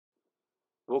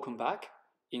Welcome back.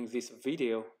 In this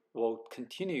video, we'll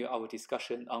continue our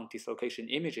discussion on dislocation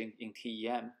imaging in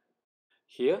TEM.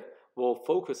 Here, we'll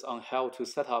focus on how to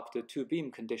set up the two-beam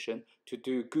condition to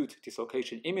do good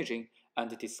dislocation imaging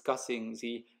and discussing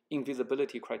the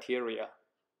invisibility criteria.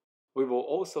 We will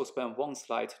also spend one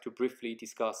slide to briefly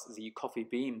discuss the coffee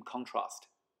beam contrast.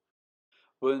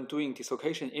 When doing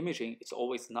dislocation imaging, it's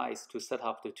always nice to set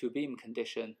up the two-beam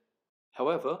condition.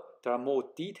 However, there are more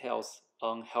details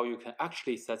on how you can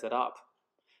actually set it up.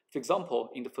 For example,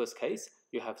 in the first case,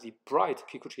 you have the bright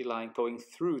Kikuchi line going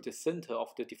through the center of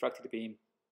the diffracted beam.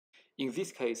 In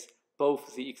this case,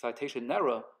 both the excitation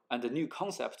error and the new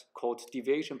concept called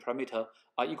deviation parameter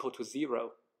are equal to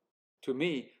 0. To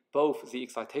me, both the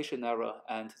excitation error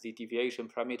and the deviation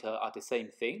parameter are the same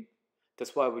thing.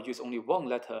 That's why we use only one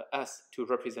letter S to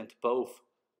represent both.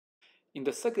 In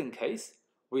the second case,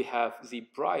 we have the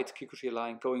bright Kikuchi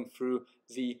line going through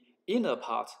the inner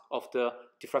part of the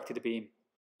diffracted beam.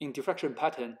 In diffraction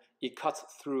pattern, it cuts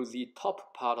through the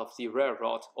top part of the rear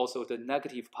rod, also the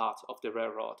negative part of the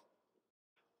rear rod.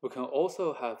 We can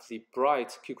also have the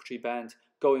bright Kikuchi band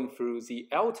going through the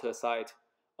outer side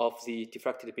of the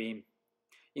diffracted beam.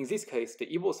 In this case, the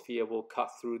evil sphere will cut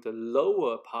through the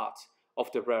lower part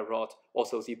of the rear rod,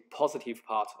 also the positive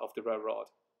part of the rear rod.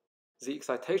 The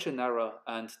excitation error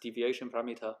and deviation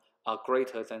parameter are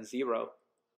greater than 0.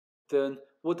 Then,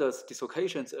 what does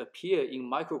dislocations appear in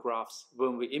micrographs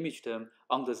when we image them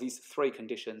under these three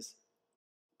conditions?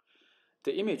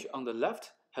 The image on the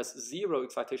left has 0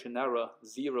 excitation error,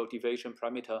 0 deviation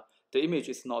parameter. The image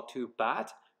is not too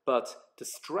bad, but the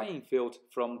strain field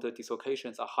from the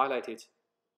dislocations are highlighted,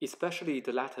 especially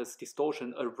the lattice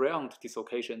distortion around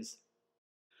dislocations.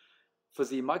 For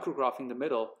the micrograph in the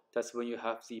middle, that's when you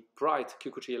have the bright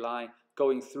Kikuchi line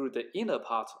going through the inner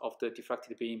part of the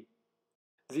diffracted beam.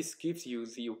 This gives you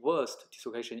the worst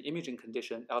dislocation imaging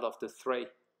condition out of the three.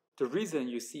 The reason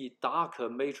you see darker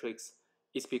matrix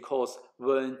is because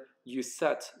when you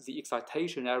set the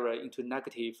excitation error into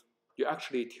negative, you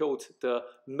actually tilt the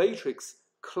matrix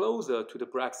closer to the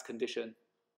Bragg's condition.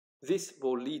 This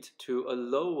will lead to a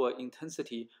lower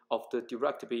intensity of the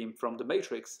direct beam from the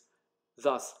matrix,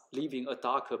 thus leaving a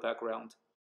darker background.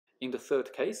 In the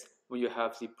third case, when you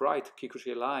have the bright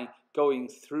Kikuchi line going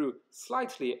through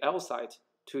slightly outside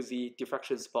to the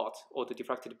diffraction spot or the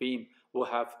diffracted beam, will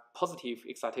have positive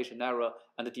excitation error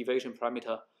and the deviation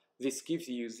parameter. This gives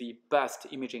you the best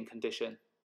imaging condition.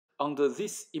 Under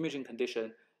this imaging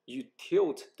condition, you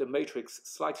tilt the matrix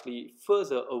slightly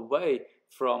further away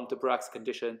from the Bragg's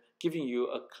condition, giving you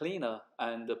a cleaner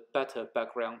and a better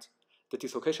background. The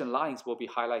dislocation lines will be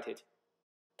highlighted.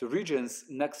 The regions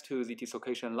next to the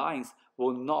dislocation lines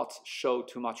will not show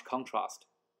too much contrast.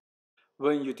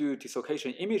 When you do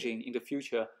dislocation imaging in the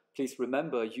future, please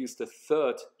remember use the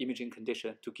third imaging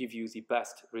condition to give you the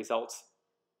best results.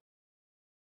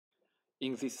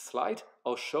 In this slide,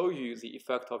 I'll show you the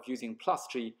effect of using plus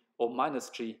G or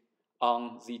minus G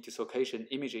on the dislocation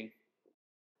imaging.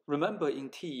 Remember, in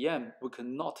TEM, we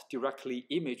cannot directly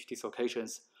image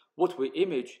dislocations. What we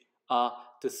image are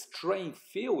the strain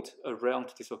field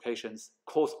around dislocations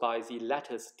caused by the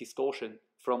lattice distortion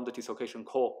from the dislocation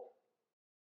core.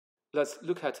 Let's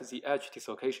look at the edge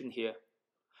dislocation here.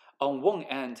 On one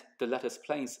end, the lattice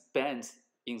planes bends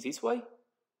in this way,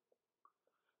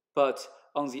 but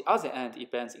on the other end,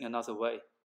 it bends in another way.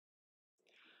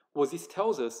 What this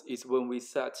tells us is when we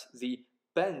set the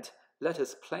bent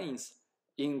lattice planes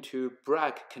into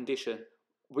Bragg condition,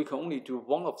 we can only do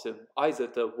one of them, either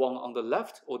the one on the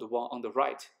left or the one on the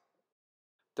right.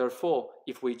 Therefore,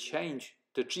 if we change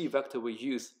the G vector we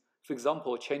use, for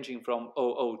example, changing from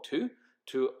 002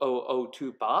 to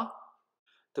 002 bar,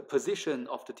 the position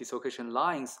of the dislocation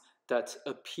lines that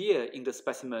appear in the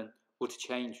specimen would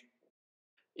change.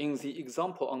 In the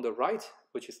example on the right,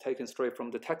 which is taken straight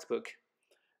from the textbook,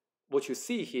 what you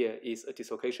see here is a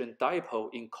dislocation dipole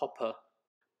in copper.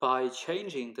 By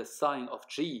changing the sign of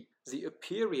G, the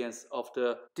appearance of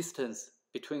the distance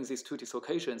between these two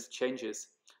dislocations changes.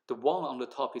 The one on the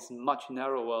top is much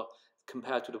narrower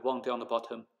compared to the one down the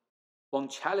bottom. One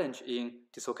challenge in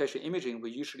dislocation imaging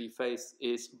we usually face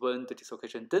is when the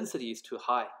dislocation density is too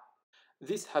high.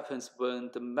 This happens when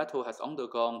the metal has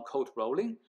undergone cold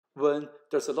rolling. When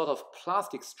there's a lot of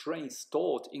plastic strain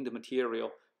stored in the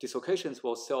material, dislocations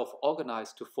will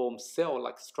self-organize to form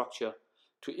cell-like structure.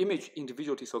 To image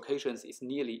individual dislocations is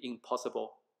nearly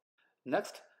impossible.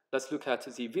 Next, let's look at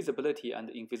the visibility and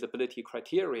invisibility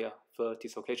criteria for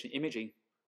dislocation imaging.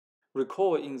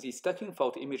 Recall in the stacking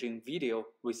fault imaging video,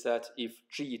 we said if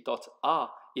G.R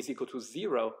is equal to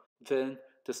 0, then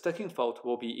the stacking fault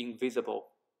will be invisible.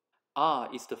 R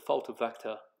is the fault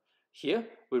vector. Here,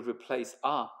 we replace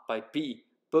R by B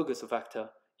Burgers vector.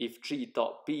 If G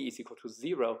dot B is equal to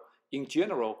 0, in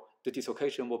general, the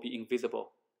dislocation will be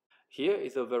invisible. Here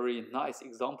is a very nice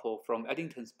example from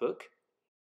Eddington's book.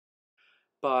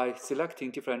 By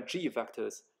selecting different G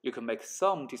vectors, you can make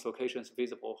some dislocations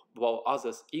visible while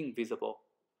others invisible.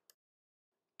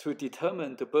 To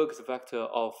determine the Burgers vector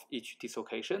of each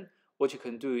dislocation, what you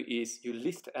can do is you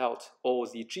list out all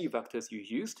the G vectors you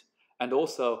used and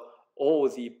also all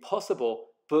the possible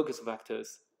Burgers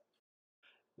vectors.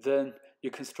 Then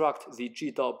you construct the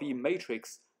G dot B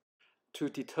matrix to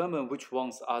determine which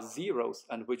ones are zeros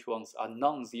and which ones are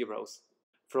non-zeros.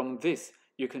 From this,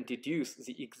 you can deduce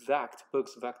the exact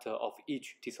Burgers vector of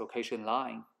each dislocation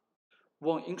line.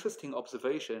 One interesting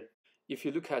observation, if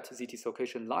you look at the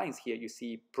dislocation lines here, you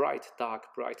see bright, dark,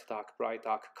 bright, dark, bright,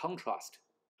 dark contrast.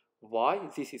 Why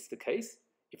this is the case?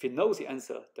 If you know the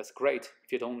answer, that's great.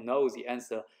 If you don't know the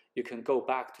answer, you can go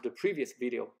back to the previous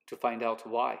video to find out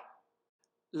why.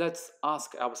 Let's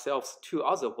ask ourselves two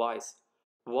other whys.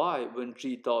 Why, when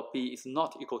G dot B is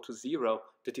not equal to 0,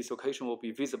 the dislocation will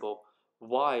be visible?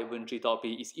 Why, when G dot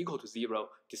B is equal to 0,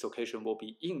 dislocation will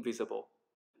be invisible?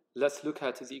 Let's look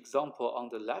at the example on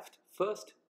the left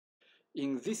first.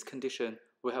 In this condition,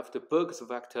 we have the Burgers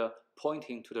vector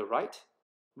pointing to the right.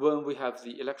 When we have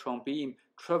the electron beam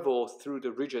travel through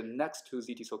the region next to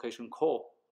the dislocation core,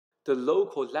 the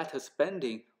local lattice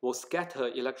bending will scatter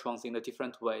electrons in a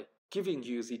different way, giving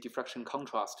you the diffraction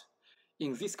contrast.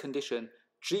 In this condition,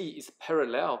 G is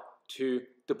parallel to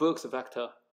the Burgers vector.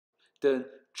 Then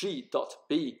G dot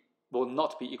B will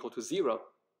not be equal to 0,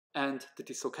 and the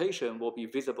dislocation will be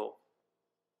visible.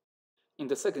 In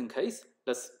the second case,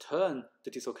 let's turn the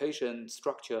dislocation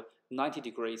structure 90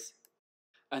 degrees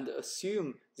and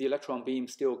assume the electron beam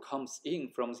still comes in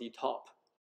from the top.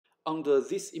 Under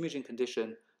this imaging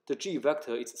condition, the G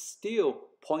vector is still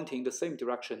pointing in the same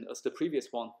direction as the previous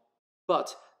one,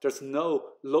 but there's no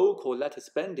local lattice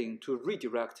bending to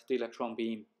redirect the electron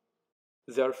beam.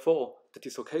 Therefore, the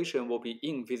dislocation will be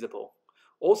invisible.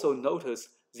 Also notice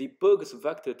the Burgers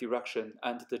vector direction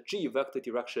and the G vector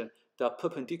direction that are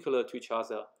perpendicular to each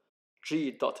other.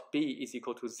 G dot B is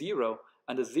equal to 0,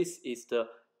 and this is the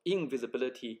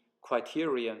invisibility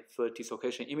criterion for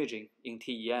dislocation imaging in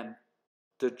TEM.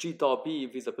 The G dot B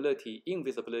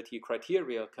invisibility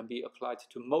criteria can be applied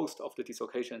to most of the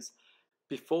dislocations.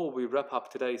 Before we wrap up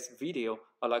today's video,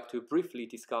 I'd like to briefly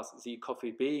discuss the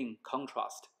coffee bean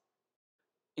contrast.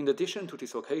 In addition to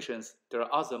dislocations, there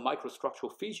are other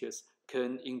microstructural features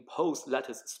can impose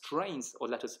lattice strains or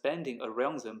lattice bending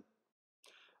around them.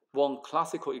 One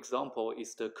classical example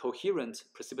is the coherent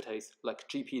precipitates like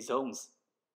GP zones.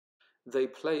 They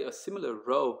play a similar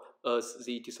role as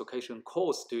the dislocation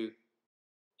cores do.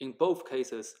 In both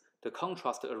cases, the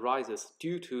contrast arises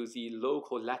due to the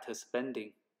local lattice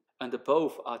bending, and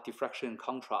both are diffraction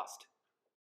contrast.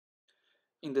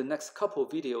 In the next couple of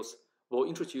videos, we'll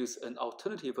introduce an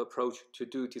alternative approach to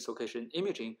do dislocation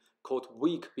imaging called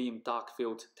weak beam dark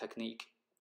field technique.